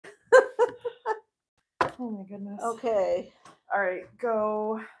Oh my goodness. Okay. All right,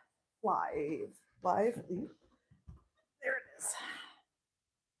 go live. Live. There it is.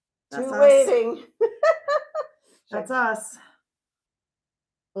 Two waiting. That's us.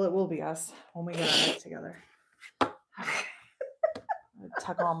 Well, it will be us when we get our act together. Okay.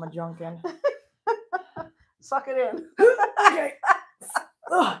 Tuck all my junk in. Suck it in. Okay.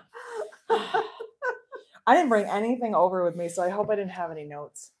 I didn't bring anything over with me, so I hope I didn't have any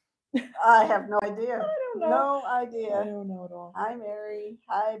notes. I have no idea. I don't know. No idea. I don't know at all. Hi, Mary.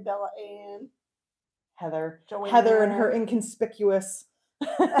 Hi, Bella Ann. Heather. Joanne. Heather and her inconspicuous.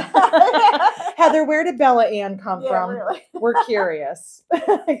 Heather, where did Bella Ann come from? Really. We're curious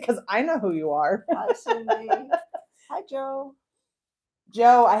because I know who you are. Hi, Cindy. Hi, Joe.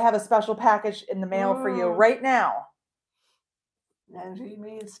 Joe, I have a special package in the mail for you right now. And he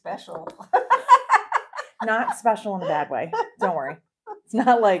means special. Not special in a bad way. Don't worry. It's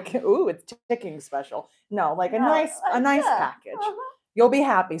not like, ooh, it's ticking special. No, like a nice package. You'll be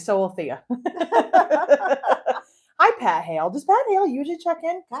happy. So will Thea. Hi, Pat Hale. Does Pat Hale usually check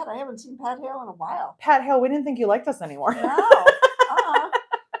in? God, I haven't seen Pat Hale in a while. Pat Hale, we didn't think you liked us anymore. No.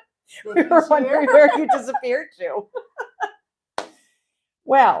 We were wondering where you disappeared to.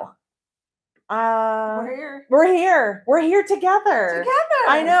 Well, we're here. We're here together.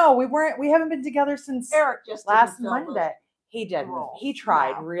 I know. We haven't been together since Eric just last Monday. He didn't. He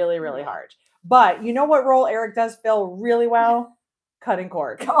tried really, really hard. But you know what role Eric does fill really well? Cutting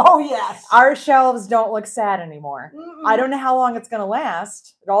cork. Oh, yes. Our shelves don't look sad anymore. I don't know how long it's going to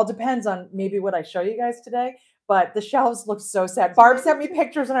last. It all depends on maybe what I show you guys today. But the shelves look so sad. Barb sent me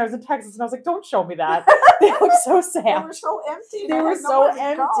pictures when I was in Texas, and I was like, don't show me that. They look so sad. They were so empty. They were so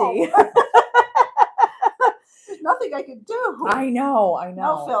empty. There's nothing I could do. I know.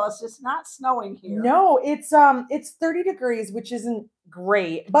 No, Phyllis, it's not snowing here. No, it's 30 degrees, which isn't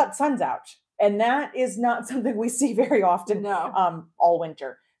great, but sun's out. And that is not something we see very often all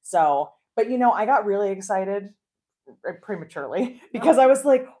winter. So, but I got really excited prematurely because I was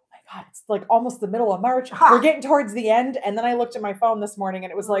like, oh my God, it's like almost the middle of March. We're getting towards the end. And then I looked at my phone this morning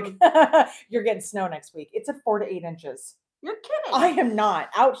and it was like, you're getting snow next week. It's at 4 to 8 inches. You're kidding. I am not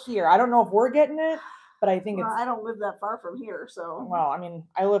out here. I don't know if we're getting it, but I think I don't live that far from here. So, well, I mean,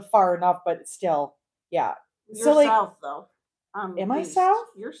 I live far enough, but still, yeah. You're south though. Am I south?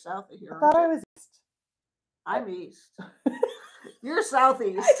 You're south of here. I thought I was east. I'm east. You're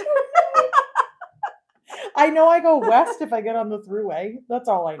southeast. I know I go west if I get on the throughway. That's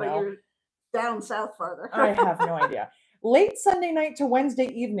all I know. But you're down south farther. I have no idea. Late Sunday night to Wednesday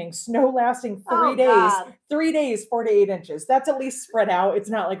evening, snow lasting 3 days. God. 3 days, 4 to 8 inches. That's at least spread out. It's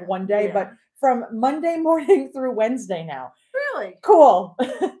not like one day, but from Monday morning through Wednesday now. Really? Cool.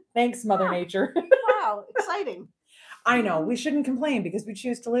 Thanks, Mother Nature. Wow, exciting. I know. We shouldn't complain because we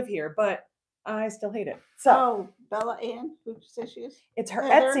choose to live here, but I still hate it. So, Bella Ann, who did you say she is? It's her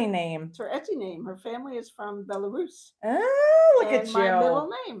Etsy name. It's her Etsy name. Her family is from Belarus. Oh, look at you. My middle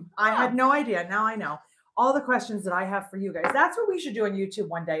name. I had no idea. Now I know. All the questions that I have for you guys. That's what we should do on YouTube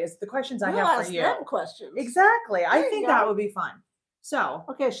one day is the questions I have for you. Them questions. Exactly. I think that would be fun. So.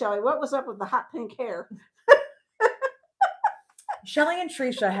 Okay, Shelly, what was up with the hot pink hair? Shelly and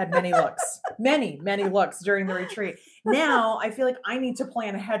Trisha had many looks, many looks during the retreat. Now I feel like I need to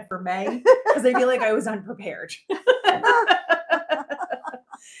plan ahead for May because I feel like I was unprepared.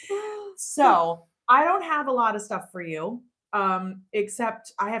 So I don't have a lot of stuff for you,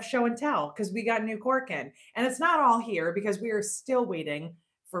 except I have show and tell because we got new cork in. And it's not all here because we are still waiting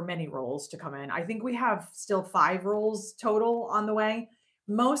for many rolls to come in. I think we have still 5 rolls total on the way.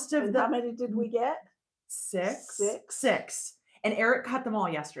 Most of how many did we get? 6. 6. And Eric cut them all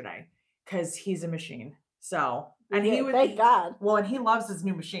yesterday because he's a machine. So, and thank God. Well, and he loves his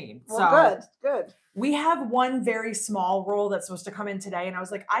new machine. Well, good. We have one very small roll that's supposed to come in today. And I was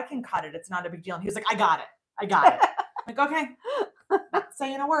like, I can cut it. It's not a big deal. And he was like, I got it. I'm like, okay. Not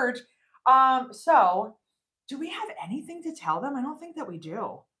saying a word. So do we have anything to tell them? I don't think that we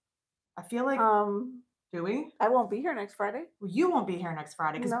do. I feel like, do we? I won't be here next Friday. Well, you won't be here next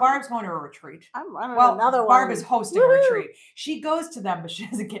Friday because Barb's going to a retreat. I'm running another one. Barb is hosting a retreat. She goes to them, but she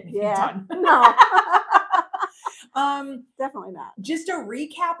doesn't get anything done. No. Definitely not. Just a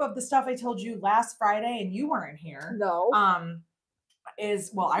recap of the stuff I told you last Friday, and you weren't here. No. I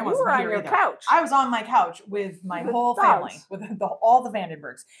wasn't here on your either. Couch. I was on my couch with my whole family, with all the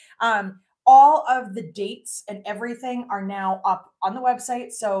Vandenbergs. All of the dates and everything are now up on the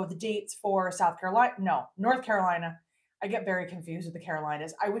website. So the dates for North Carolina. I get very confused with the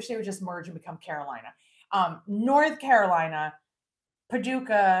Carolinas. I wish they would just merge and become Carolina. North Carolina,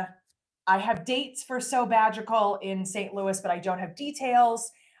 Paducah. I have dates for So Badgical in St. Louis, but I don't have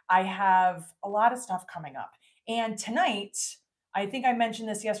details. I have a lot of stuff coming up. And tonight, I think I mentioned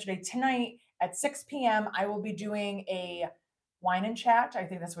this yesterday, tonight at 6 p.m., I will be doing a wine and chat. I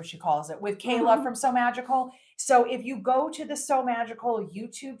think that's what she calls it, with Kayla from So Magical. So if you go to the So Magical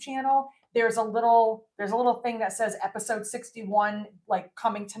YouTube channel, there's a little thing that says episode 61, like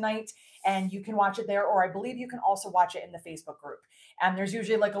coming tonight, and you can watch it there, or I believe you can also watch it in the Facebook group. And there's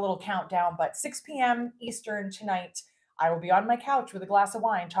usually like a little countdown, but 6 p.m. Eastern tonight, I will be on my couch with a glass of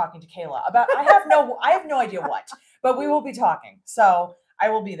wine talking to Kayla about, I have no idea what, but we will be talking. So I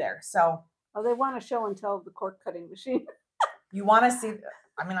will be there. So. Oh, they want to show and tell the cork cutting machine. You want to see,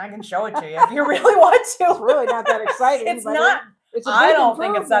 I mean, I can show it to you if you really want to. It's really not that exciting. It's not. I don't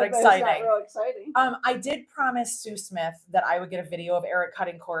think it's that exciting. It's not real exciting. I did promise Sue Smith that I would get a video of Eric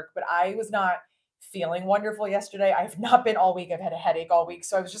cutting cork, but I was not feeling wonderful yesterday. I have not been all week. I've had a headache all week.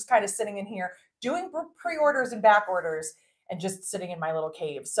 So I was just kind of sitting in here doing pre-orders and back orders and just sitting in my little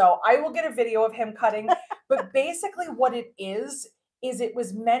cave. So I will get a video of him cutting. But basically what it is it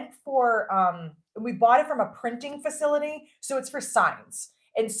was meant for, we bought it from a printing facility. So it's for signs.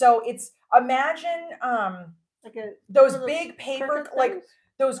 And so it's, imagine those big paper, like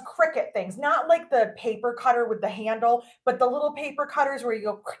those Cricut things, not like the paper cutter with the handle, but the little paper cutters where you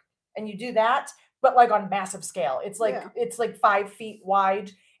go and you do that, but like on massive scale. It's like, it's like 5 feet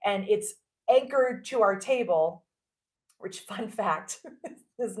wide, and it's anchored to our table, which, fun fact,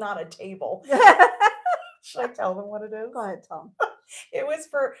 is not a table. Should I tell them what it is? Go ahead, tell them. It was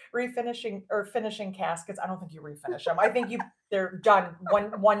for refinishing or finishing caskets. I don't think you refinish them. I think they're done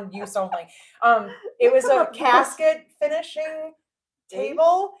one use only. It was a casket finishing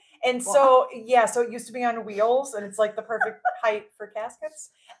table. And so, so it used to be on wheels, and it's like the perfect height for caskets.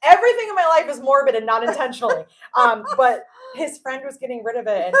 Everything in my life is morbid and not intentionally. But his friend was getting rid of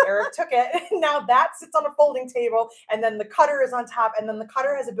it, and Eric took it. And now that sits on a folding table, and then the cutter is on top, and then the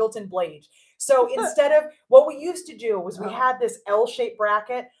cutter has a built-in blade. So instead of, what we used to do was we had this L-shaped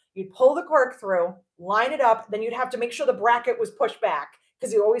bracket. You'd pull the cork through, line it up, then you'd have to make sure the bracket was pushed back,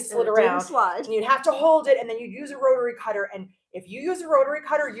 because you always slid around. And you'd have to hold it, and then you'd use a rotary cutter. And if you use a rotary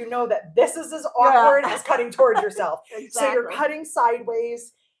cutter, you know that this is as awkward as cutting towards yourself. Exactly. So you're cutting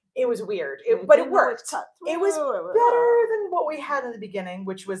sideways. It was weird, but it worked. It was better than what we had in the beginning,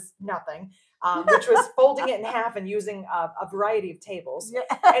 which was nothing, which was folding it in half and using a variety of tables. Yeah.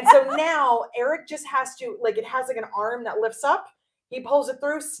 And so now Eric just has to, like, it has like an arm that lifts up. He pulls it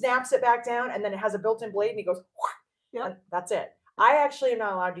through, snaps it back down, and then it has a built-in blade, and he goes, and that's it. I actually am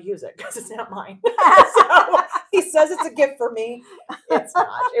not allowed to use it because it's not mine. So he says it's a gift for me. It's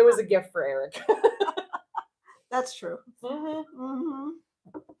not. It was a gift for Eric. That's true.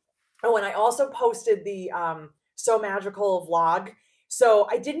 Oh, and I also posted the So Magical vlog. So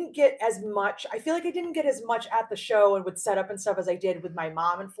I didn't get as much. I feel like I didn't get as much at the show and with setup and stuff as I did with my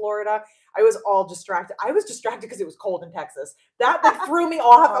mom in Florida. I was all distracted. I was distracted because it was cold in Texas. That like, threw me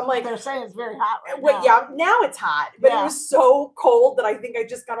off. I'm like, they're saying it's very hot right now. Yeah, now it's hot, but it was so cold that I think I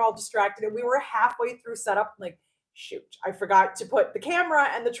just got all distracted. And we were halfway through setup. I'm like, shoot, I forgot to put the camera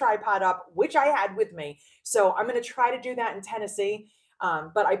and the tripod up, which I had with me. So I'm going to try to do that in Tennessee.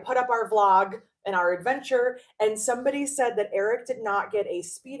 But I put up our vlog and our adventure, and somebody said that Eric did not get a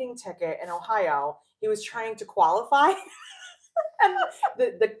speeding ticket in Ohio. He was trying to qualify, and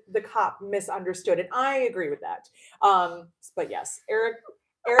the cop misunderstood, and I agree with that. But yes,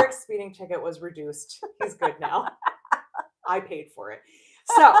 Eric's speeding ticket was reduced. He's good now. I paid for it.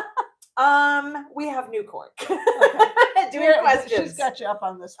 So we have new cork. Do your questions. She's got you up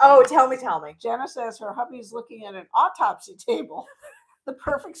on this one. Oh, tell me. Jenna says her hubby's looking at an autopsy table. The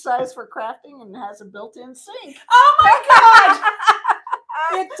perfect size for crafting, and has a built-in sink. Oh my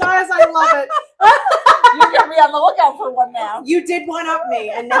God! It does. I love it. You're gonna be on the lookout for one now. You did one up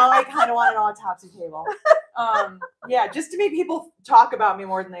me, and now I kind of want an autopsy table. Yeah, just to make people talk about me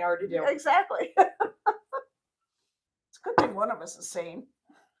more than they already do. Exactly. It's a good thing one of us is sane.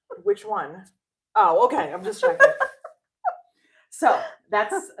 Which one? Oh, okay. I'm just checking. So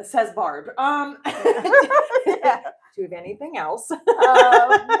that's says Barb. Do you have anything else? Nothing,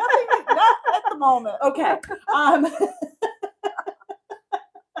 not at the moment. Okay.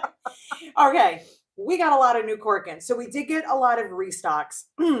 Okay. We got a lot of new cork in. So we did get a lot of restocks.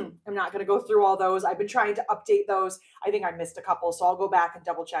 I'm not going to go through all those. I've been trying to update those. I think I missed a couple, so I'll go back and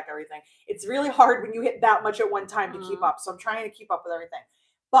double check everything. It's really hard when you hit that much at one time to keep up. So I'm trying to keep up with everything.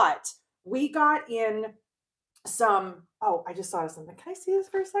 But we got in some, oh, I just thought of something. Can I see this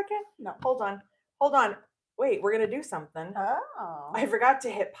for a second? No. Hold on. Wait, we're going to do something. Oh. I forgot to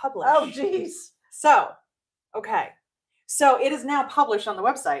hit publish. Oh, geez. So, okay. So it is now published on the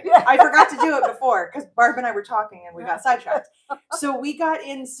website. Yeah. I forgot to do it before because Barb and I were talking and we got sidetracked. So we got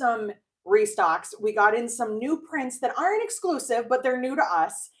in some restocks. We got in some new prints that aren't exclusive, but they're new to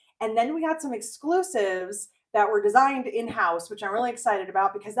us. And then we got some exclusives that were designed in-house, which I'm really excited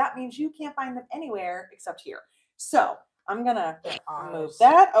about because that means you can't find them anywhere except here. So I'm going to move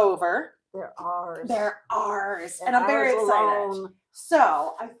that over. They're ours. They're ours. And I'm very excited. Alone.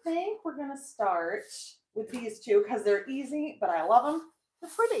 So I think we're going to start with these two because they're easy, but I love them.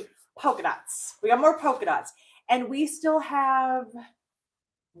 They're pretty. Polka dots. We got more polka dots. And we still have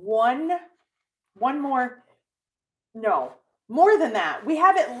one more. No, more than that. We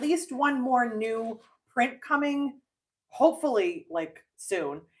have at least one more new print coming, hopefully like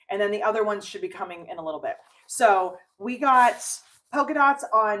soon. And then the other ones should be coming in a little bit. So we got polka dots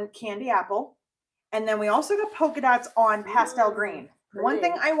on candy apple. And then we also got polka dots on pastel green. One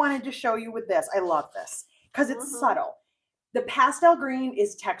thing I wanted to show you with this, I love this because it's subtle. The pastel green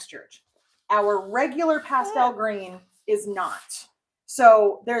is textured. Our regular pastel green is not.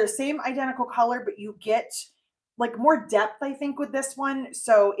 So they're the same identical color, but you get like more depth, I think, with this one.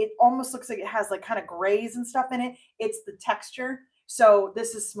 So it almost looks like it has like kind of grays and stuff in it. It's the texture. So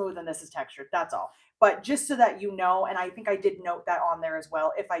this is smooth and this is textured. That's all. But just so that you know, and I think I did note that on there as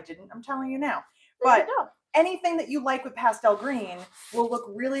well. If I didn't, I'm telling you now. But anything that you like with pastel green will look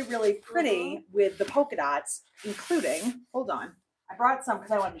really, really pretty with the polka dots, including, hold on, I brought some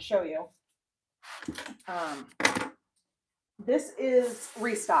because I wanted to show you. This is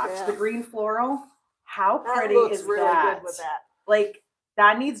restocked, the green floral. How pretty is really that? Good with that? Like,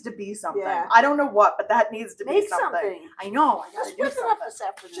 that needs to be something. Yeah. I don't know what, but that needs to be something. I know. I gotta do something. Up this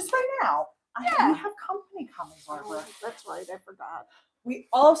afternoon. Just right now. Yeah. We have company coming, Barbara. That's right. I forgot. We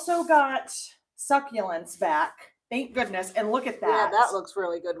also got succulents back. Thank goodness. And look at that. Yeah, that looks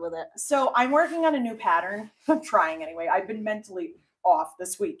really good with it. So I'm working on a new pattern. I'm trying anyway. I've been mentally off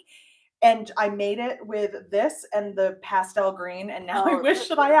this week. And I made it with this and the pastel green. And now I wish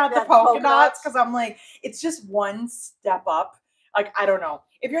that I had the polka dots because I'm like, it's just one step up. Like, I don't know.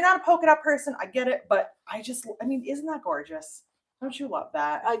 If you're not a polka dot person, I get it. But I mean, isn't that gorgeous? Don't you love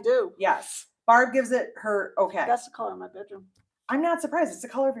that? I do. Yes. Barb gives it her okay. That's the color of my bedroom. I'm not surprised. It's the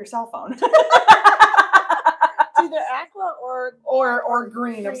color of your cell phone. It's either aqua or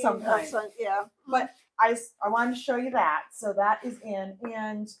green of some kind. Yeah. But I wanted to show you that. So that is in.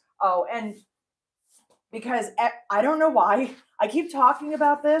 And because I don't know why I keep talking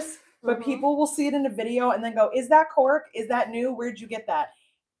about this, but people will see it in a video and then go, is that Cork? Is that new? Where'd you get that?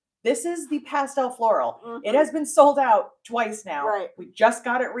 This is the pastel floral. It has been sold out twice now. Right. We just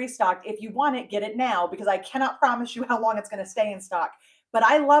got it restocked. If you want it, get it now because I cannot promise you how long it's going to stay in stock. But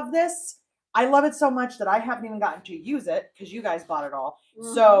I love this. I love it so much that I haven't even gotten to use it because you guys bought it all.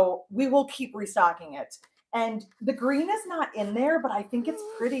 So we will keep restocking it. And the green is not in there, but I think it's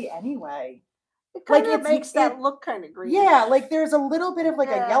pretty anyway. It kind of makes that look kind of green. Yeah, like there's a little bit of like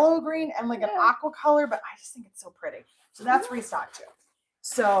a yellow green and like an aqua color, but I just think it's so pretty. So that's restocked too.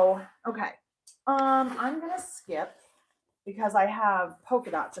 So, okay. I'm going to skip because I have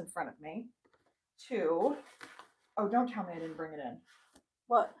polka dots in front of me to, oh, don't tell me I didn't bring it in.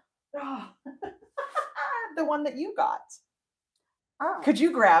 What? Oh, the one that you got. Oh. Could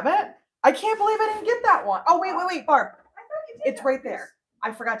you grab it? I can't believe I didn't get that one. Oh, wait, Barb. I thought you did. It's right there.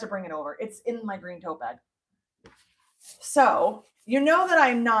 I forgot to bring it over. It's in my green tote bag. So, you know that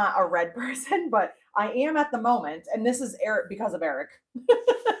I'm not a red person, but I am at the moment, and this is Eric because of Eric.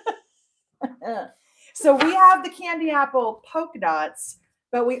 So we have the candy apple polka dots,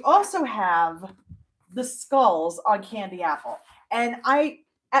 but we also have the skulls on candy apple. And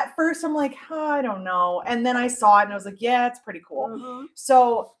at first I'm like, oh, I don't know. And then I saw it and I was like, yeah, it's pretty cool.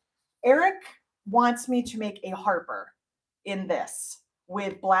 So Eric wants me to make a harper in this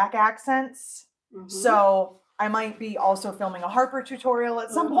with black accents. So I might be also filming a harper tutorial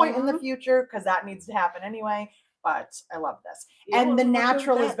at some point in the future because that needs to happen anyway. But I love this. And the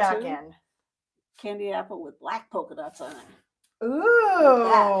natural is back in. Candy apple with black polka dots on it.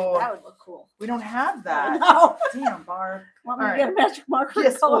 Ooh. That would look cool. We don't have that. No. Damn, Barb. Want me to get a magic marker?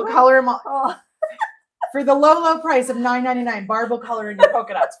 Yes, we'll color them all. Oh. For the low price of $9.99, Barb will color in your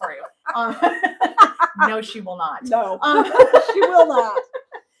polka dots for you. No, she will not. No, she will not.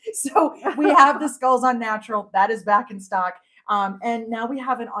 So we have the skulls on natural. That is back in stock. And now we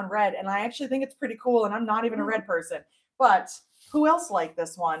have it on red. And I actually think it's pretty cool. And I'm not even a red person. But who else liked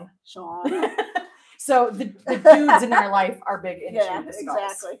this one? Sean. So the dudes in our life are big into the skulls.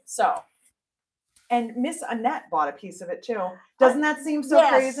 Exactly. So, and Miss Annette bought a piece of it too. Doesn't that seem so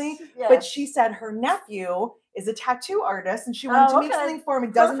crazy? Yes. But she said her nephew is a tattoo artist, and she wanted to make something for me.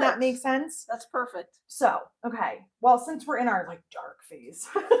 Doesn't that make sense? That's perfect. So, okay. Well, since we're in our like dark phase,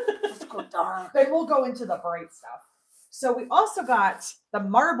 let's go dark. Then we'll go into the bright stuff. So we also got the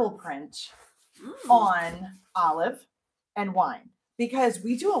marble print on olive and wine, because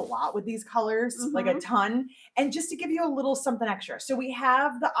we do a lot with these colors, like a ton. And just to give you a little something extra. So we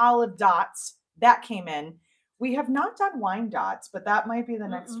have the olive dots that came in. We have not done wine dots, but that might be the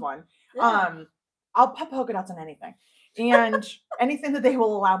next one. Yeah. I'll put polka dots on anything, and anything that they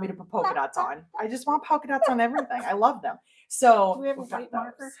will allow me to put polka dots on. I just want polka dots on everything. I love them. So we have a white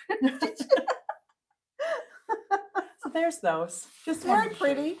marker. So there's those. Just very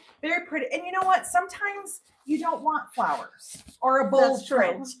pretty. Very pretty. And you know what? Sometimes you don't want flowers or a bold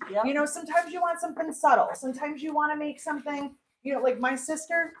print. Yep. You know, sometimes you want something subtle. Sometimes you want to make something, you know, like my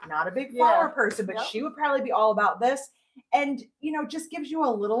sister, not a big flower person, but she would probably be all about this. And, you know, just gives you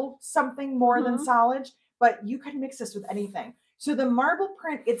a little something more than solid, but you can mix this with anything. So the marble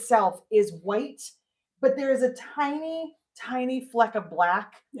print itself is white, but there is a tiny fleck of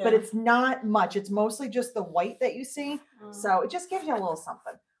black, but it's not much. It's mostly just the white that you see. So it just gives you a little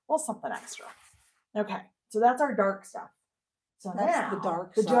something extra. Okay. So that's our dark stuff. So that's now,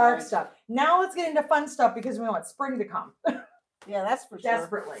 the dark stuff. Now let's get into fun stuff, because we want spring to come. Yeah, that's for sure.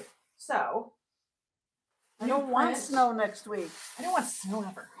 Desperately. So I don't want snow next week. I don't want snow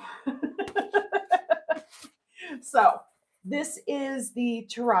ever. So this is the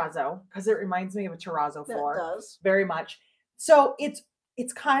terrazzo, because it reminds me of a terrazzo floor. It does. Very much. So it's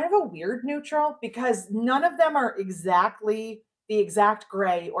kind of a weird neutral, because none of them are exactly the exact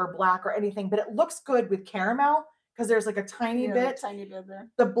gray or black or anything, but it looks good with caramel, because there's like a tiny bit there.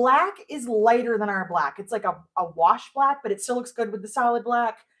 The black is lighter than our black. It's like a wash black, but it still looks good with the solid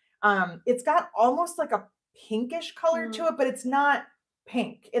black. It's got almost like a pinkish color to it, but it's not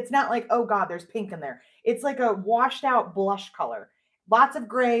pink. It's not like, oh God, there's pink in there. It's like a washed out blush color. Lots of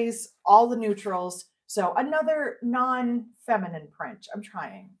grays, all the neutrals. So another non-feminine print. I'm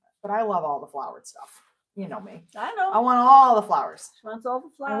trying, but I love all the flowered stuff. You know me. I know. I want all the flowers. She wants all the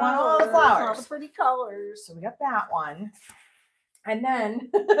flowers. I want all the flowers. All the pretty colors. So we got that one. And then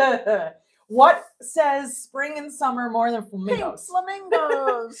what says spring and summer more than flamingos? Pink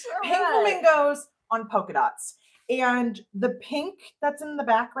flamingos. Pink flamingos on polka dots. And the pink that's in the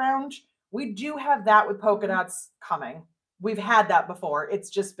background, we do have that with polka dots coming. We've had that before. It's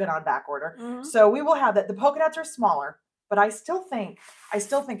just been on back order. So we will have that. The polka dots are smaller, but I still think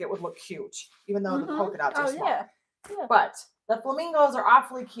it would look cute, even though the polka dots are small. Yeah. But the flamingos are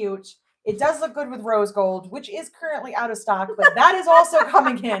awfully cute. It does look good with rose gold, which is currently out of stock, but that is also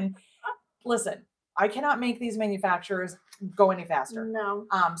coming in. Listen, I cannot make these manufacturers go any faster. No.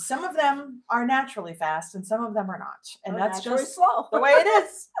 Some of them are naturally fast and some of them are not. And that's just slow. The way it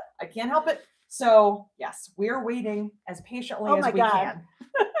is. I can't help it. So yes, we are waiting as patiently as we can.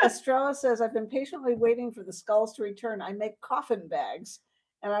 Estrella says, I've been patiently waiting for the skulls to return. I make coffin bags,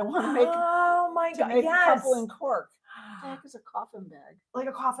 and I want to make a couple in Cork. What the heck is a coffin bag? Like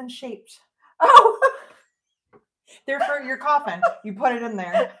a coffin shaped. Oh, they're for your coffin. You put it in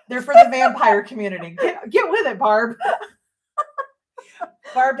there. They're for the vampire community. Get with it, Barb.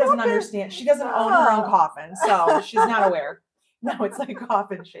 Barb doesn't understand. She doesn't own her own coffin, so she's not aware. No, it's like a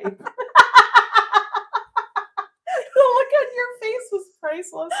coffin shape. Oh my God, your face was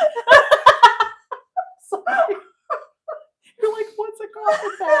priceless. Sorry. You're like, what's a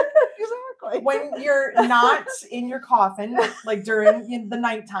coffin bag? Exactly. When you're not in your coffin, like during the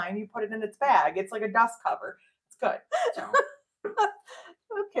nighttime, you put it in its bag. It's like a dust cover. It's good. So.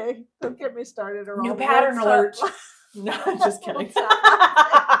 Okay, don't get me started. New pattern alert. No, I'm just kidding.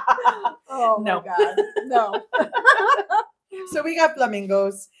 Oh my God, no. So we got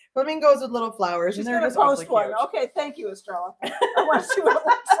flamingos with little flowers. She's and they're just post one. Cute. Okay, thank you, Estrella. I want to see what it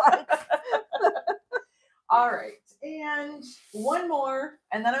looks like. All right, and one more,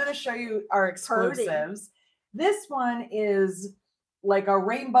 and then I'm going to show you our exclusives. Purdy. This one is like a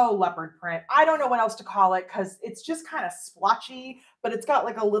rainbow leopard print. I don't know what else to call it because it's just kind of splotchy, but it's got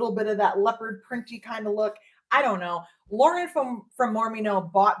like a little bit of that leopard printy kind of look. I don't know. Lauren from More Me Know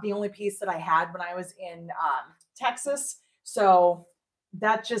bought the only piece that I had when I was in Texas. So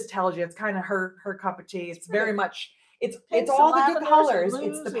that just tells you it's kind of her cup of tea. It's very much, it's all the good colors.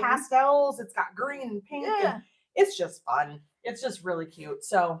 It's the pastels. It's got green and pink. Yeah. And it's just fun. It's just really cute.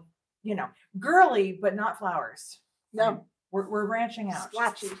 So, you know, girly, but not flowers. No. We're branching out.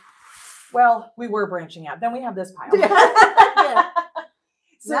 Splotchy. Well, we were branching out. Then we have this pile. Yeah.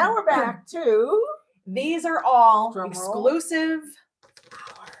 So now we're back to... These are all exclusive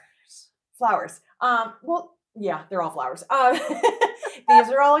flowers. Well, yeah, they're all flowers. These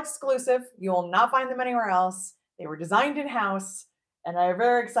These are all exclusive. You will not find them anywhere else. They were designed in-house, and I'm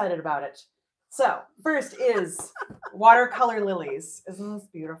very excited about it. So, first is watercolor lilies. Isn't this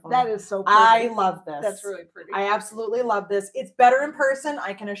beautiful? That is so pretty. I love this. That's really pretty. I absolutely love this. It's better in person.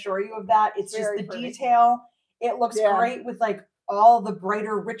 I can assure you of that. It's just the detail. It looks great with like all the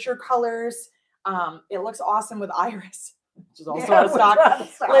brighter, richer colors. It looks awesome with iris, which is also out of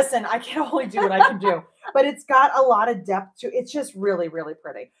stock. Listen, I can only do what I can do. But it's got a lot of depth to it. It's just really, really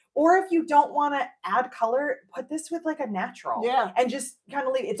pretty. Or if you don't want to add color, put this with like a natural. Yeah. And just kind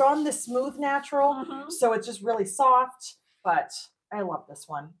of leave. It's on the smooth natural. So it's just really soft. But I love this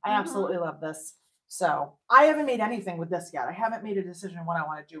one. I absolutely love this. So I haven't made anything with this yet. I haven't made a decision on what I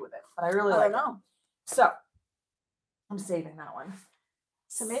want to do with it. But I really like it. So I'm saving that one.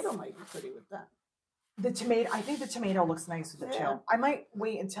 Tomato might be pretty with that. The tomato, I think the tomato looks nice with it too. I might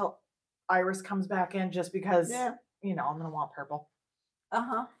wait until iris comes back in just because, you know, I'm going to want purple.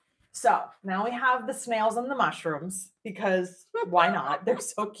 So now we have the snails and the mushrooms because why not? They're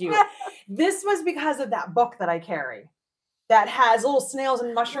so cute. This was because of that book that I carry that has little snails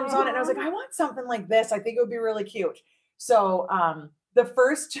and mushrooms on it. And I was like, I want something like this. I think it would be really cute. So the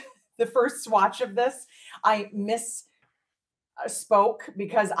first swatch of this, I misspoke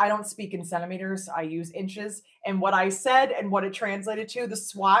because I don't speak in centimeters. I use inches. And what I said and what it translated to, the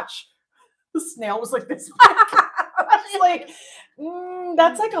swatch, the snail was like this. I was like,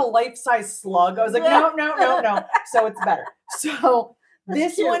 that's like a life-size slug. I was like, no. So it's better. So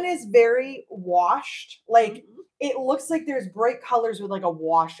this one is very washed. Like it looks like there's bright colors with like a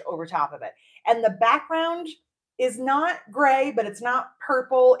wash over top of it. And the background is not gray, but it's not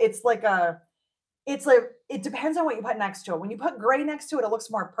purple. It depends on what you put next to it. When you put gray next to it, it looks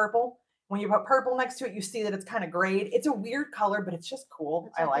more purple. When you put purple next to it, you see that it's kind of grayed. It's a weird color, but it's just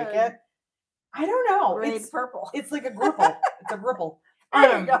cool. I like it. I don't know. It's purple. It's like a gripple. It's a gripple.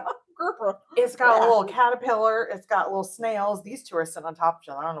 There you go. Gripple. It's got a little caterpillar. It's got little snails. These two are sitting on top of each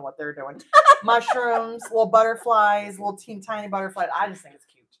other. I don't know what they're doing. Mushrooms, little butterflies, little teeny tiny butterflies. I just think it's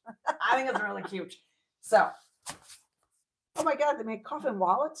cute. I think it's really cute. So. Oh my God, they make coffin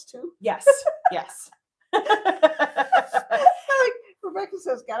wallets too? Yes. Yes. Like Rebecca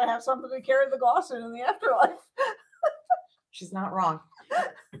says, gotta have something to carry the gloss in the afterlife. She's not wrong.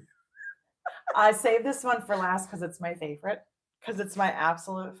 I saved this one for last because it's my favorite. Because it's my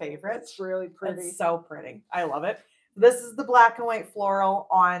absolute favorite. It's really pretty. It's so pretty. I love it. This is the black and white floral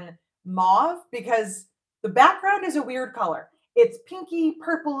on mauve because the background is a weird color. It's pinky,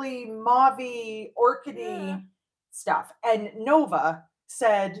 purpley, mauvey, orchidy stuff. And Nova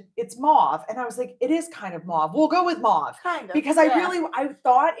said it's mauve. And I was like, it is kind of mauve. We'll go with mauve. Kind of. Because I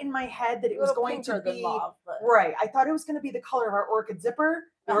thought in my head that it was going to be mauve, right. I thought it was going to be the color of our orchid zipper.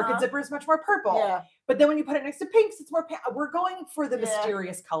 The orchid zipper is much more purple. Yeah. But then when you put it next to pinks, it's more pink. We're going for the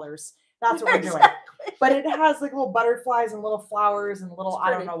mysterious colors. That's what we're doing. But it has like little butterflies and little flowers and little, I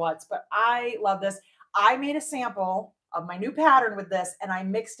don't know what's, but I love this. I made a sample of my new pattern with this and I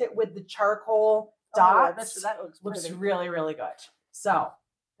mixed it with the charcoal dots. That looks really, really good. So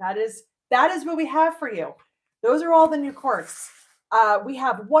that is what we have for you. Those are all the new corks. We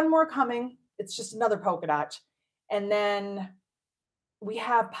have one more coming. It's just another polka dot. And then we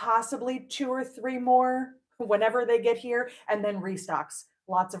have possibly 2 or 3 more whenever they get here. And then restocks.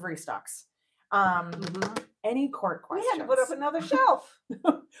 Lots of restocks. Any cork questions? We had to put up another shelf.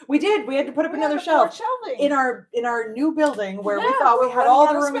 We did. We had to put up another shelf in our new building where we thought we had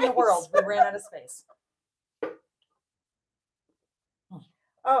all the room in the world. We ran out of space.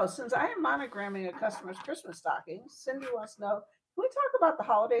 Oh, since I am monogramming a customer's Christmas stocking, Cindy wants to know, can we talk about the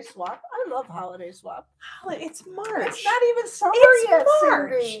holiday swap? I love holiday swap. It's March. It's not even summer yet,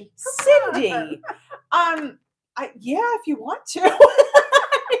 March. Cindy. Yeah, if you want to.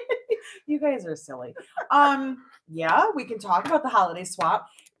 You guys are silly. Yeah, we can talk about the holiday swap.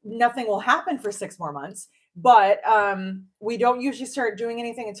 Nothing will happen for 6 more months, but we don't usually start doing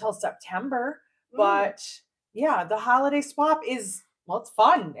anything until September. But yeah, the holiday swap is, well, it's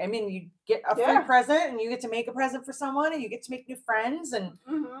fun. I mean, you get a free present and you get to make a present for someone and you get to make new friends and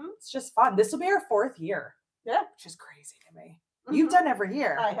it's just fun. This will be our 4th year. Yeah. Which is crazy to me. You've done every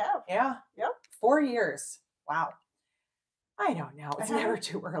year. I have. Yeah. Yep. 4 years. Wow. I don't know. It's never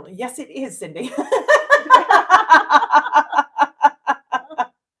too early. Yes, it is, Cindy.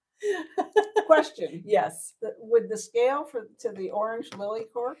 Question. Yes. Would the scale to the orange lily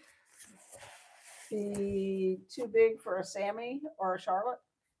cork be too big for a Sammy or a Charlotte?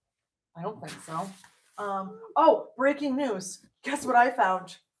 I don't think so. Oh, breaking news. Guess what I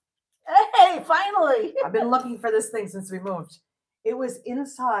found? Hey, finally. I've been looking for this thing since we moved. It was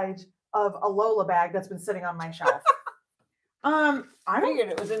inside of a Lola bag that's been sitting on my shelf. I figured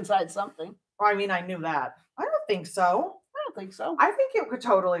it was inside something. Well, I mean, I knew that. I don't think so. I don't think so. I think it could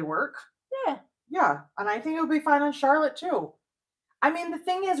totally work. Yeah. Yeah. And I think it would be fine on Charlotte too. I mean, the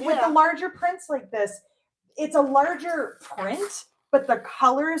thing is with the larger prints like this, it's a larger print, but the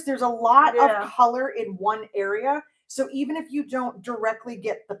colors, there's a lot of color in one area. So even if you don't directly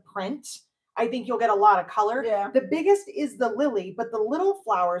get the print, I think you'll get a lot of color. Yeah. The biggest is the lily, but the little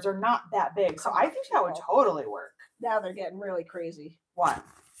flowers are not that big. So I think that would totally work. Now they're getting really crazy. What?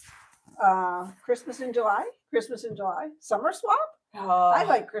 Christmas in July. Christmas in July. Summer swap. I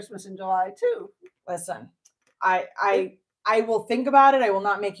like Christmas in July too. Listen, I will think about it. I will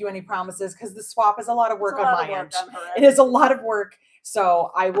not make you any promises because the swap is a lot of work on my end. It is a lot of work.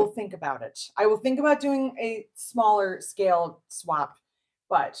 So I will think about it. I will think about doing a smaller scale swap.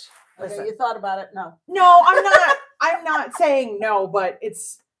 But listen, you thought about it? No. No, I'm not. I'm not saying no, but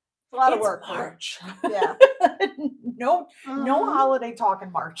it's a lot of work. March. Yeah. No holiday talk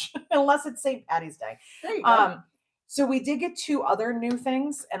in March unless it's St. Patty's Day. There you go. So we did get 2 other new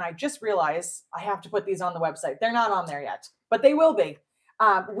things, and I just realized I have to put these on the website. They're not on there yet, but they will be.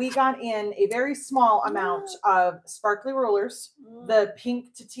 We got in a very small amount of sparkly rulers, the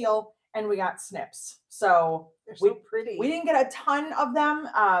pink to teal, and we got snips. So they're so pretty. We didn't get a ton of them,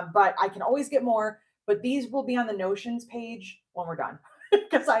 but I can always get more. But these will be on the Notions page when we're done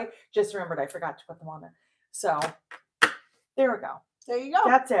because I just remembered I forgot to put them on there. So there we go. There you go.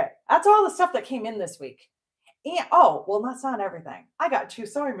 That's it. That's all the stuff that came in this week. And well, that's not everything. I got 2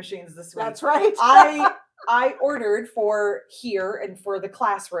 sewing machines this week. That's right. I ordered for here and for the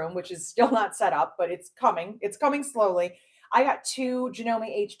classroom, which is still not set up, but it's coming. It's coming slowly. I got 2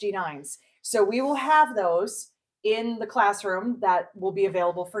 Janome HD9s. So we will have those in the classroom that will be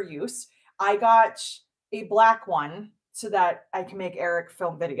available for use. I got a black one so that I can make Eric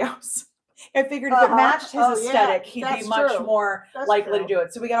film videos. I figured if it matched his aesthetic, he'd be much more likely to do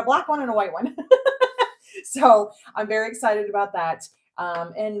it. So we got a black one and a white one. So I'm very excited about that.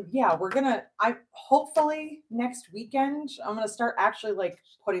 And yeah, I hopefully next weekend, I'm going to start actually like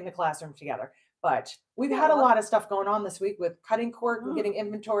putting the classroom together. But we've had a lot of stuff going on this week with cutting cork, getting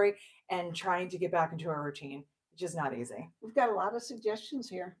inventory, and trying to get back into our routine, which is not easy. We've got a lot of suggestions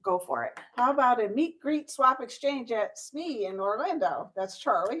here. Go for it. How about a meet, greet, swap exchange at SME in Orlando? That's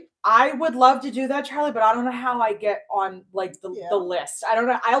Charlie. I would love to do that, Charlie, but I don't know how I get on like the list. I don't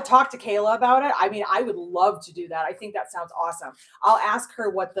know. I'll talk to Kayla about it. I mean, I would love to do that. I think that sounds awesome. I'll ask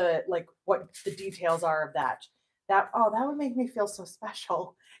her what the details are of that. That would make me feel so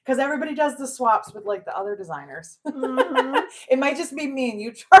special because everybody does the swaps with like the other designers. It might just be me and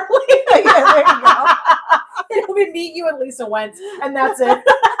you, Charlie. Yeah, there you go. It'll be me, you, and Lisa Wentz, and that's it.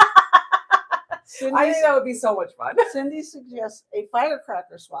 I think that would be so much fun. Cindy suggests a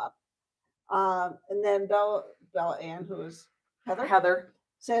firecracker swap. And then Bella Ann, who is Heather,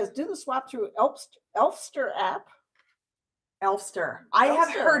 says, do the swap through Elfster app. Elfster. I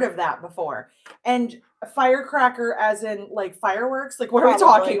have heard of that before. And a firecracker as in like fireworks? Like what are we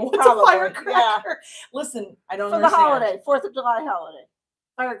talking? What's a firecracker? Yeah. Listen, I don't understand. For the holiday, 4th of July holiday.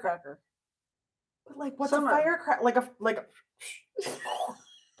 Firecracker. But like what's a firecracker? Like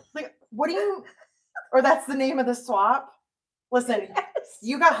what do you or that's the name of the swap? Listen,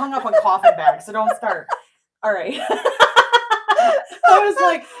 you got hung up on coffin bags, so don't start. All right. I was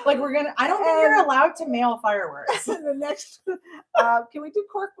like I don't think you're allowed to mail fireworks. The next, can we do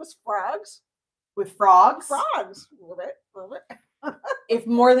cork with frogs? With frogs? Frogs. Love it. If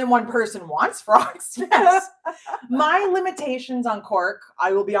more than one person wants frogs, yes. My limitations on cork,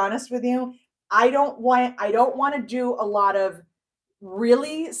 I will be honest with you, I don't want to do a lot of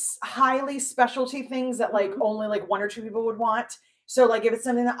really highly specialty things that like only like 1 or 2 people would want. So like if it's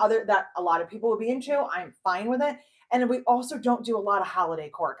something that a lot of people would be into, I'm fine with it. And we also don't do a lot of holiday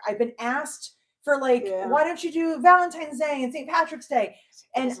cork. I've been asked for like, why don't you do Valentine's Day and St. Patrick's Day?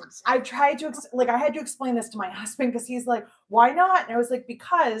 And I've tried to, I had to explain this to my husband because he's like, why not? And I was like,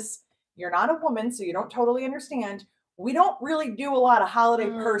 because you're not a woman, so you don't totally understand. We don't really do a lot of holiday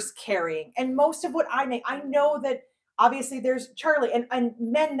purse carrying. And most of what I make, I know that obviously there's Charlie and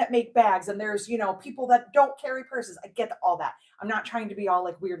men that make bags and there's, people that don't carry purses. I get all that. I'm not trying to be all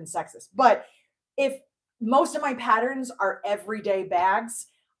like weird and sexist, but if most of my patterns are everyday bags,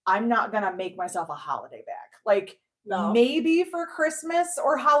 I'm not going to make myself a holiday bag. Like maybe for Christmas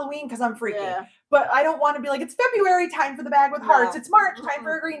or Halloween because I'm freaky. Yeah. But I don't want to be like, it's February, time for the bag with hearts. It's March, time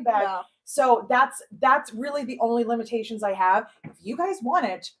for a green bag. No. So that's really the only limitations I have. If you guys want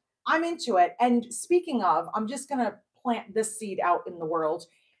it, I'm into it. And speaking of, I'm just going to plant this seed out in the world.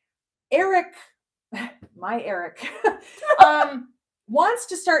 Eric, my Eric, wants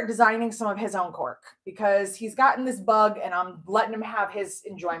to start designing some of his own cork because he's gotten this bug and I'm letting him have his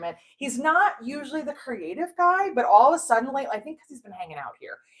enjoyment. He's not usually the creative guy, but all of a sudden, like, I think because he's been hanging out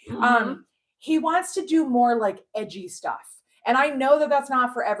here, he wants to do more like edgy stuff. And I know that that's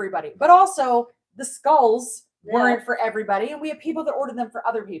not for everybody, but also the skulls weren't for everybody. And we have people that order them for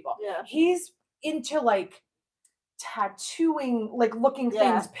other people. Yeah. He's into like tattooing, like looking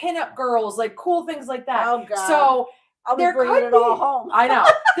things, pinup girls, like cool things like that. Oh, God. So I'll be bringing it all home. I know.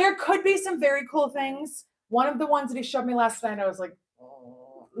 There could be some very cool things. One of the ones that he showed me last night, I was like,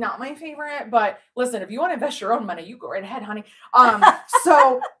 oh, not my favorite. But listen, if you want to invest your own money, you go right ahead, honey.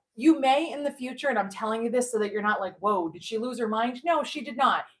 So you may in the future, and I'm telling you this so that you're not like, whoa, did she lose her mind? No, she did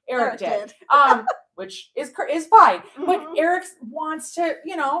not. Eric did. Which is fine. But Eric wants to,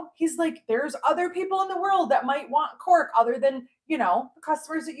 you know, he's like, there's other people in the world that might want cork other than, you know, the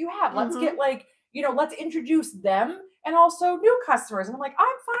customers that you have. Let's get like, you know, let's introduce them and also new customers. And I'm like, I'm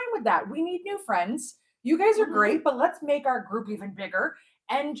fine with that. We need new friends. You guys are great, but let's make our group even bigger.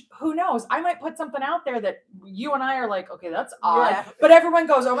 And who knows, I might put something out there that you and I are like, okay, that's odd. But everyone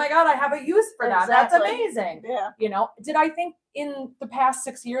goes, oh my God, I have a use for that. That's amazing. Yeah. You know, did I think in the past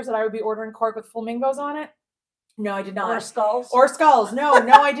 6 years that I would be ordering cork with flamingos on it? No, I did not. Or skulls. No,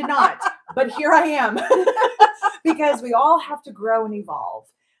 I did not. But here I am because we all have to grow and evolve.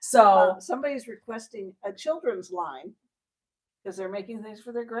 So somebody's requesting a children's line because they're making things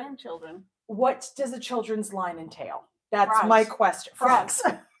for their grandchildren. What does a children's line entail? That's my question. Frogs.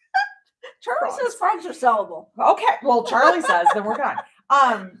 Charlie says frogs are sellable. Okay. Well, Charlie says, then we're done.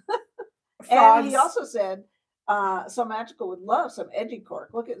 And he also said, So Magical would love some edgy cork.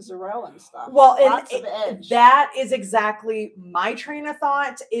 Look at Zarel and stuff. Well, lots of edge. That is exactly my train of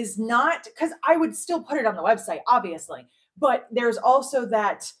thought, is not, because I would still put it on the website, obviously. But there's also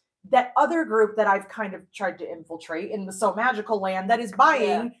that other group that I've kind of tried to infiltrate in the So Magical land that is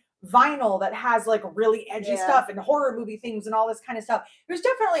buying vinyl that has like really edgy stuff and horror movie things and all this kind of stuff. There's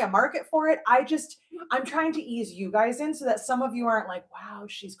definitely a market for it. I'm trying to ease you guys in so that some of you aren't like, wow,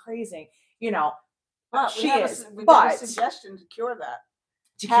 she's crazy. You know, we got a suggestion to cure that.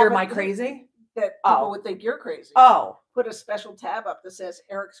 To cure my crazy? That people would think you're crazy. Oh. Put a special tab up that says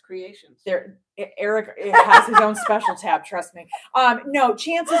Eric's Creations. Eric has his own special tab, trust me. No,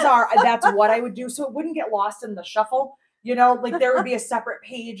 chances are that's what I would do so it wouldn't get lost in the shuffle. You know, like there would be a separate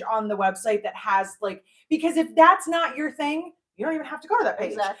page on the website that has like, because if that's not your thing, you don't even have to go to that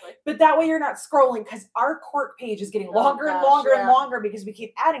page. Exactly. But that way you're not scrolling, because our cork page is getting longer and longer and longer because we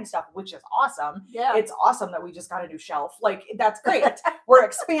keep adding stuff, which is awesome. Yeah. It's awesome that we just got a new shelf. Like, that's great. We're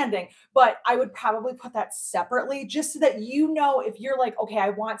expanding. But I would probably put that separately just so that, you know, if you're like, okay,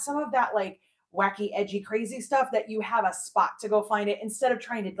 I want some of that like wacky, edgy, crazy stuff, that you have a spot to go find it instead of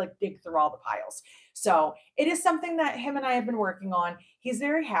trying to like dig through all the piles. So it is something that him and I have been working on. He's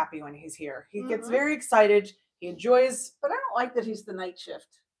very happy when he's here. He gets very excited. He enjoys. But I don't like that he's the night shift.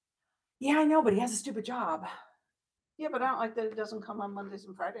 Yeah, I know, but he has a stupid job. Yeah, but I don't like that it doesn't come on Mondays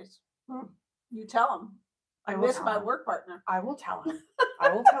and Fridays. You tell him. I miss my work partner. I will tell him.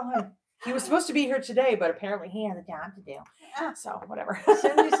 I will tell him. He was supposed to be here today, but apparently he had a job to do. So whatever.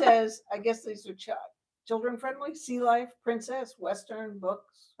 Cindy says, I guess these are children friendly. Sea Life, Princess, Western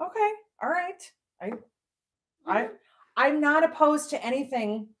books. Okay. All right. I'm not opposed to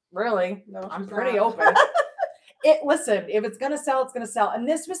anything, really. No, I'm pretty open. Listen, if it's going to sell, it's going to sell. And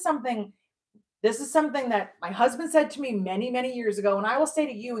this is something that my husband said to me many, many years ago. And I will say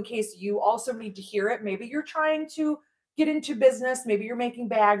to you, in case you also need to hear it, maybe you're trying to get into business, maybe you're making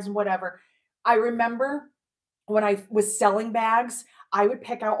bags and whatever. I remember when I was selling bags, I would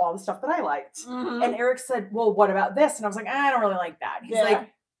pick out all the stuff that I liked. And Eric said, well, what about this? And I was like, I don't really like that. He's like,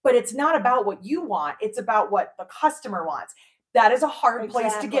 but it's not about what you want. It's about what the customer wants. That is a hard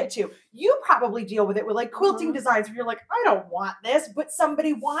place to get to. You probably deal with it with like quilting designs where you're like, I don't want this, but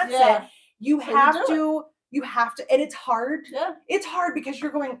somebody wants it. You have to, and it's hard. Yeah. It's hard because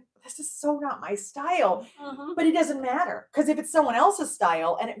you're going, this is so not my style, but it doesn't matter. Because if it's someone else's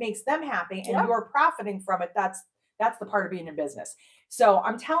style and it makes them happy and you're profiting from it, that's the part of being in business. So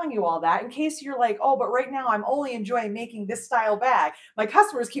I'm telling you all that in case you're like, oh, but right now I'm only enjoying making this style bag. My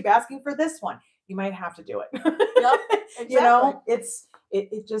customers keep asking for this one. You might have to do it. Exactly. You know,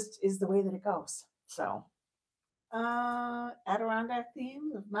 it just is the way that it goes. So Adirondack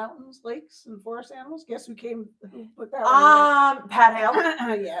theme of mountains, lakes, and forest animals. Guess who put that one? Pat Hale.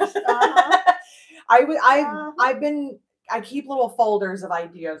 Yes. I keep little folders of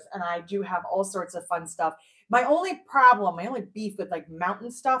ideas, and I do have all sorts of fun stuff. My only problem, my only beef with like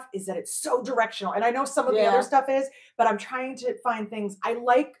mountain stuff is that it's so directional. And I know some of the other stuff is, but I'm trying to find things. I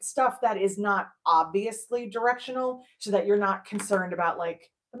like stuff that is not obviously directional so that you're not concerned about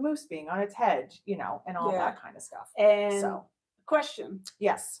like the moose being on its head, you know, and all that kind of stuff. And so, question.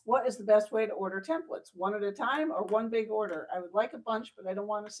 Yes. What is the best way to order templates? One at a time or one big order? I would like a bunch, but I don't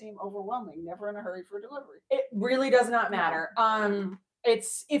want to seem overwhelming. Never in a hurry for delivery. It really does not matter.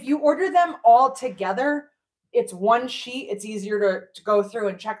 It's if you order them all together, it's one sheet. It's easier to go through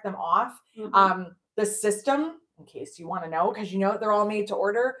and check them off. The system, in case you want to know, because you know they're all made to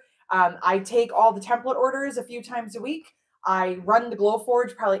order. I take all the template orders a few times a week. I run the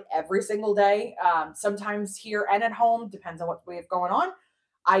Glowforge probably every single day. Sometimes here and at home, depends on what we have going on.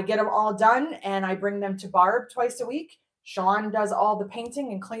 I get them all done and I bring them to Barb twice a week. Sean does all the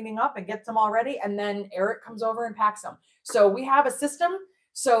painting and cleaning up and gets them all ready. And then Eric comes over and packs them. So we have a system.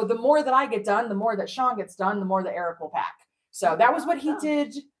 So the more that I get done, the more that Sean gets done, the more that Eric will pack. So that was what he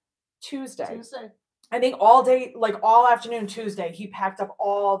did Tuesday. I think all day, like all afternoon Tuesday, he packed up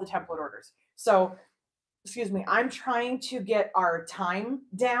all the template orders. So, excuse me, I'm trying to get our time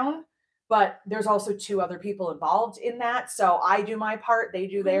down, but there's also 2 other people involved in that. So I do my part, they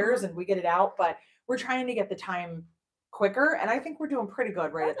do theirs, and we get it out. But we're trying to get the time quicker. And I think we're doing pretty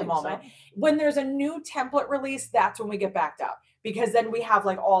good at the moment. So. When there's a new template release, that's when we get backed up. Because then we have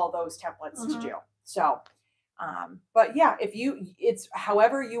like all those templates to do. So, but yeah, it's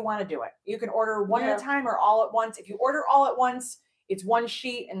however you want to do it. You can order one at a time or all at once. If you order all at once, it's one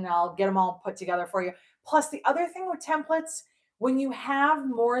sheet and I'll get them all put together for you. Plus the other thing with templates, when you have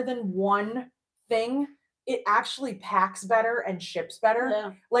more than one thing, it actually packs better and ships better.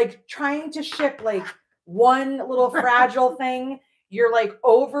 Yeah. Like trying to ship like one little fragile thing, you're like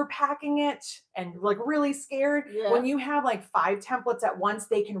overpacking it and like really scared. Yeah. When you have like 5 templates at once,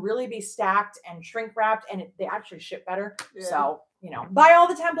 they can really be stacked and shrink wrapped and they actually ship better. Yeah. So, you know, buy all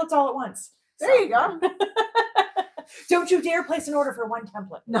the templates all at once. There you go. Don't you dare place an order for one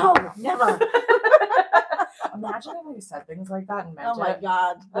template. No, never. Imagine if we said things like that and meant it. Oh my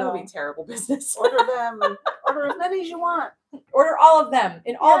God. That would be terrible business. Order them. Order as many as you want. Order all of them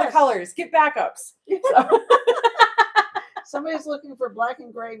in all the colors. Get backups. So. Somebody's looking for black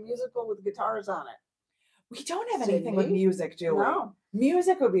and gray musical with guitars on it. We don't have anything with music, do we? No.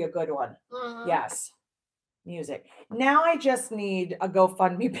 Music would be a good one. Yes. Music. Now I just need a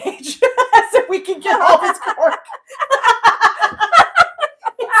GoFundMe page so we can get all this Cork.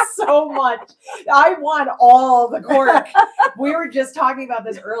 So much. I want all the Cork. We were just talking about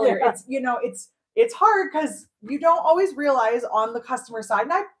this earlier. Yeah. It's, you know, it's hard because you don't always realize on the customer side,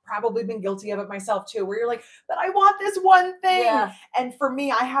 and I've probably been guilty of it myself too, where you're like, but I want this one thing. Yeah. And for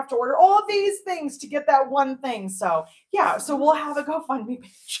me, I have to order all of these things to get that one thing. So yeah, so we'll have a GoFundMe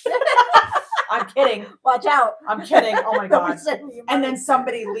page. I'm kidding. Watch out. I'm kidding. Oh my God. And then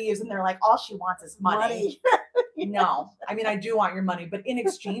somebody leaves and they're like, all she wants is money. No, I mean, I do want your money, but in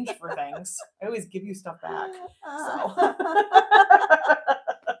exchange for things, I always give you stuff back. So.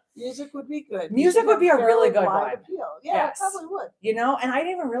 Music would be good. Music would be a really good one. Yeah, yes. It probably would. You know, and I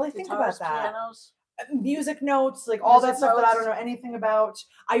didn't even really think about that. Pianos. Music notes, like all that stuff that I don't know anything about.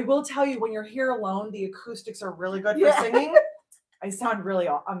 I will tell you, when you're here alone, the acoustics are really good for singing. I sound really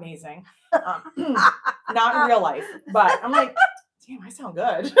amazing. Not in real life, but I'm like, damn, I sound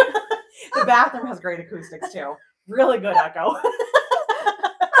good. The bathroom has great acoustics too. Really good echo.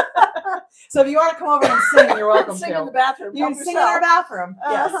 So if you want to come over and sing, you're welcome sing to. in the bathroom. You can sing in our bathroom.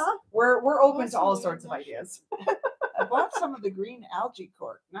 Yes, we're open to all sorts of ideas. I bought some of the green algae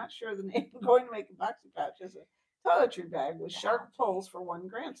cork. Not sure the name. I'm going to make a boxy pouch as a toiletry bag with sharp poles for one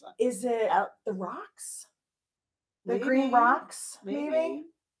grandson. Is it the rocks? The green rocks? Maybe.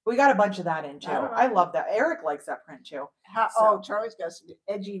 We got a bunch of that in too. I love that. Eric likes that print too. Charlie's got some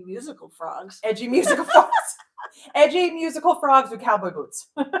edgy musical frogs. Edgy musical frogs. Edgy musical frogs with cowboy boots.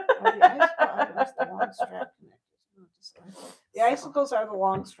 The icicles are the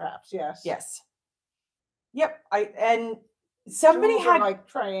long straps. Yes. Yes. Yep. Somebody had like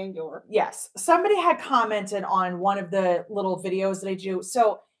triangular. Yes. Somebody had commented on one of the little videos that I do.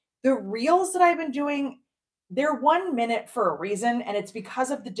 So the reels that I've been doing, they're 1 minute for a reason, and it's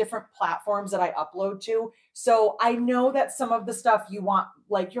because of the different platforms that I upload to. So I know that some of the stuff you want,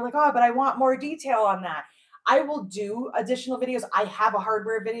 like you're like, oh, but I want more detail on that. I will do additional videos. I have a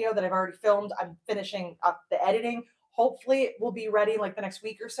hardware video that I've already filmed. I'm finishing up the editing. Hopefully it will be ready like the next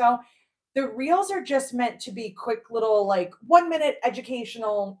week or so. The reels are just meant to be quick little, like 1 minute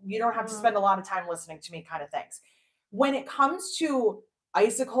educational. You don't have to spend a lot of time listening to me kind of things. When it comes to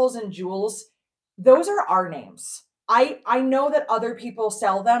icicles and jewels, those are our names. I know that other people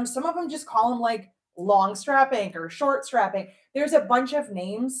sell them. Some of them just call them like long strap anchor, short strap anchor. There's a bunch of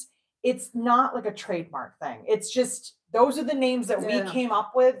names. It's not like a trademark thing. It's just, those are the names that we came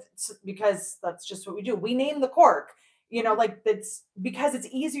up with because that's just what we do. We name the cork, you know, like that's because it's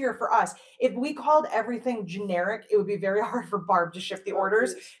easier for us. If we called everything generic, it would be very hard for Barb to ship the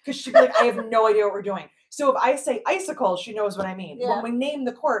orders because she'd be like, I have no idea what we're doing. So if I say icicle, she knows what I mean. When we name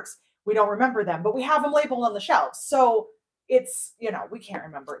the corks, we don't remember them, but we have them labeled on the shelves. So it's, you know, we can't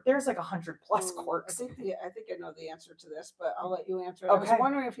remember. There's like 100+ corks. I think I know the answer to this, but I'll let you answer it. Okay. I was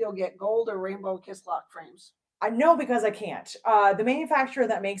wondering if you'll get gold or rainbow kiss lock frames. I know because I can't. The manufacturer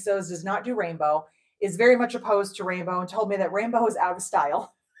that makes those does not do rainbow, is very much opposed to rainbow, and told me that rainbow is out of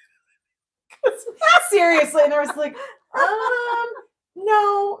style. Seriously. And I was like,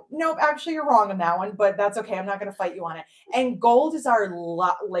 no, actually you're wrong on that one, but that's okay. I'm not going to fight you on it. And gold is our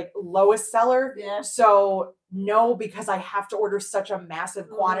lowest seller. Yeah. So no, because I have to order such a massive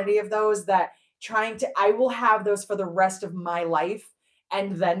quantity of those that I will have those for the rest of my life.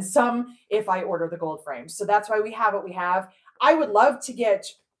 And then some if I order the gold frames. So that's why we have what we have. I would love to get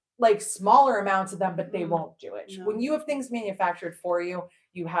like smaller amounts of them, but they won't do it. No. When you have things manufactured for you,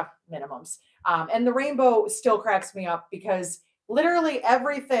 you have minimums. And the rainbow still cracks me up because literally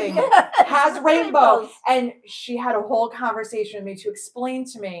everything has rainbow. And she had a whole conversation with me to explain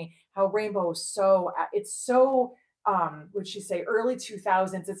to me how rainbow is it's so, would she say early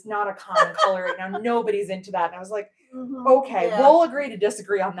 2000s? It's not a common color right now. Nobody's into that. And I was like, okay, we'll agree to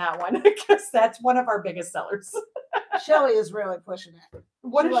disagree on that one because that's one of our biggest sellers. Shelly is really pushing it.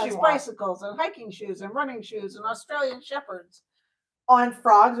 What does she want? Bicycles and hiking shoes and running shoes and Australian shepherds. On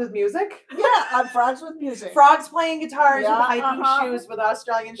frogs with music? Yeah, on frogs with music. Frogs playing guitars with hiking shoes with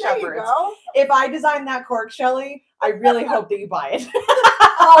Australian shepherds. There you go. If I design that cork, Shelly, I really hope that you buy it.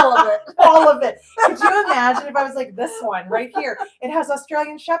 All of it. All of it. Could you imagine if I was like this one right here? It has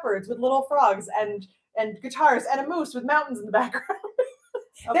Australian shepherds with little frogs and guitars and a moose with mountains in the background.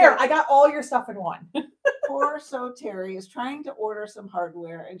 Okay. There, I got all your stuff in one. Poor So Terry is trying to order some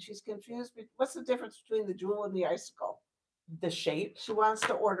hardware and she's confused. What's the difference between the jewel and the icicle? The shape. She wants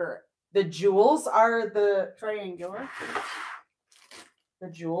to order it. The jewels are the triangular. The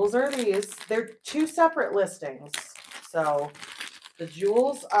jewels are these. They're two separate listings. So the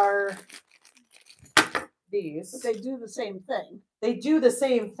jewels are these. But they do the same thing. They do the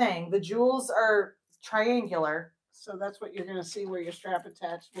same thing. The jewels are triangular. So that's what you're going to see where your strap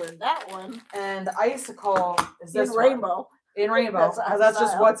attached. Where that one. And the icicle is this in rainbow. In rainbow. Because that's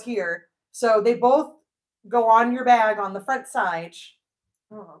just what's here. So they both go on your bag on the front side.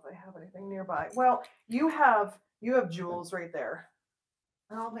 I don't know if I have anything nearby. Well, you have jewels right there.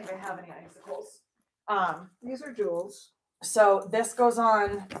 I don't think I have any icicles. These are jewels. So this goes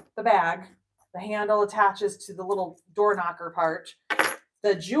on the bag. The handle attaches to the little door knocker part.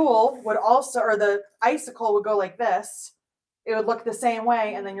 The jewel would also, or the icicle would go like this. It would look the same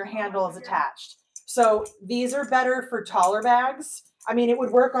way, and then your handle is attached. So these are better for taller bags. I mean, it would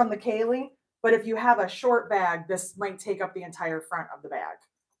work on the Kaylee, but if you have a short bag, this might take up the entire front of the bag.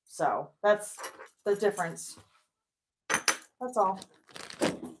 So that's the difference. That's all.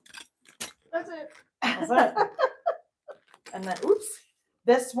 That's it. That's it. And then, oops,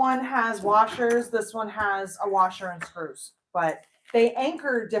 this one has washers. This one has a washer and screws, but they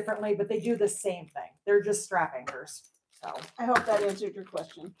anchor differently, but they do the same thing. They're just strap anchors. So I hope that answered your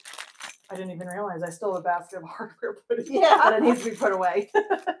question. I didn't even realize I still have a basket of hardware that needs to be put away.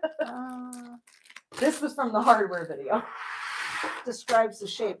 This was from the hardware video. Describes the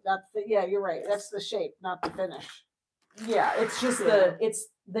shape, not the, you're right. That's the shape, not the finish. Yeah, it's just the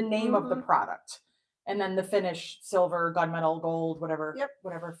name of the product. And then the finish, silver, gunmetal, gold, whatever,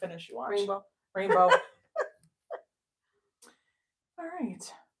 whatever finish you want. Rainbow. All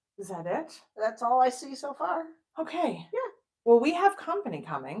right. Is that it? That's all I see so far. Okay. Yeah. Well, we have company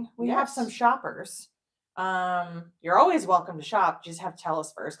coming. We have some shoppers. You're always welcome to shop. Just have to tell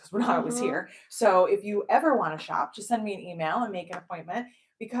us first because we're not always here. So if you ever want to shop, just send me an email and make an appointment.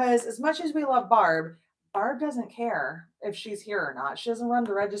 Because as much as we love Barb doesn't care if she's here or not. She doesn't run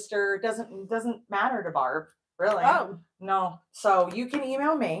the register. It doesn't matter to Barb, really. Oh. No. So you can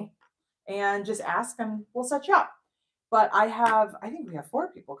email me and just ask and we'll set you up. But I think we have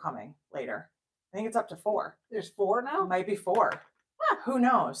 4 people coming later. I think it's up to 4. There's 4 now? It might be 4. Huh. Who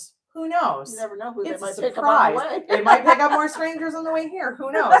knows? Who knows? You never know who it's they might a pick up on the surprise. way. They might pick up more strangers on the way here.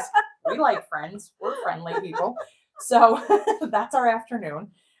 Who knows? We like friends. We're friendly people. So that's our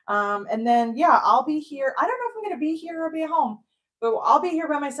afternoon. And then, I'll be here. I don't know if I'm going to be here or be at home, but I'll be here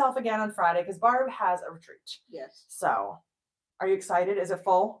by myself again on Friday because Barb has a retreat. Yes. So are you excited? Is it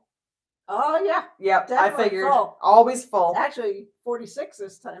full? Oh yeah. Yep. Definitely I figured full. always full. Actually, 46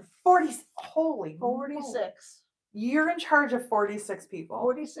 this time. 40. Holy 46. moly. You're in charge of 46 people.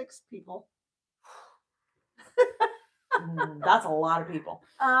 46 people. That's a lot of people.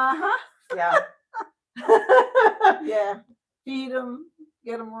 Uh-huh. Yeah. Yeah. Feed them,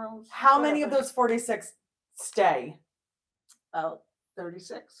 get them rooms. How many of those 46 stay? Oh,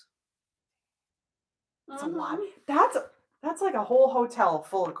 36. That's a lot. That's like a whole hotel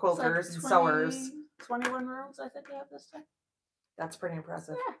full of quilters and sewers. 21 rooms, I think they have this time. That's pretty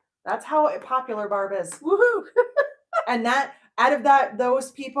impressive. Yeah. That's how popular Barb is. Woohoo! And out of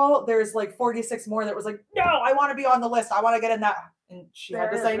those people, there's like 46 more that was like, no, I want to be on the list. I want to get in that. And she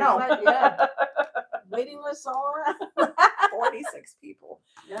had to say no. Yeah. Waiting lists all around. 46 people.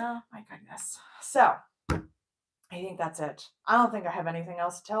 Yeah. My goodness. So I think that's it. I don't think I have anything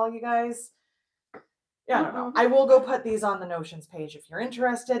else to tell you guys. Yeah, I don't know. I will go put these on the Notions page if you're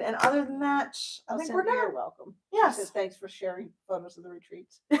interested. And other than that, I think we're done. You're welcome. Yes. Said, thanks for sharing photos of the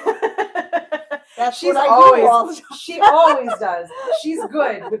retreats. She's always she always does. She's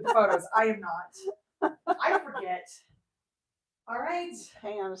good with the photos. I am not. I forget. All right.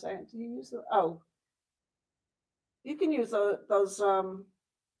 Hang on a second. Do you use the you can use those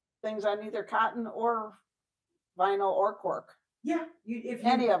things on either cotton or vinyl or cork. Yeah,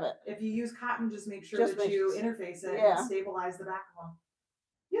 any of it. If you use cotton, just make sure that you interface it and stabilize the back of them.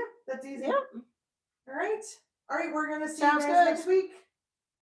 Yeah, that's easy. Yep. All right. We're gonna see you guys next week.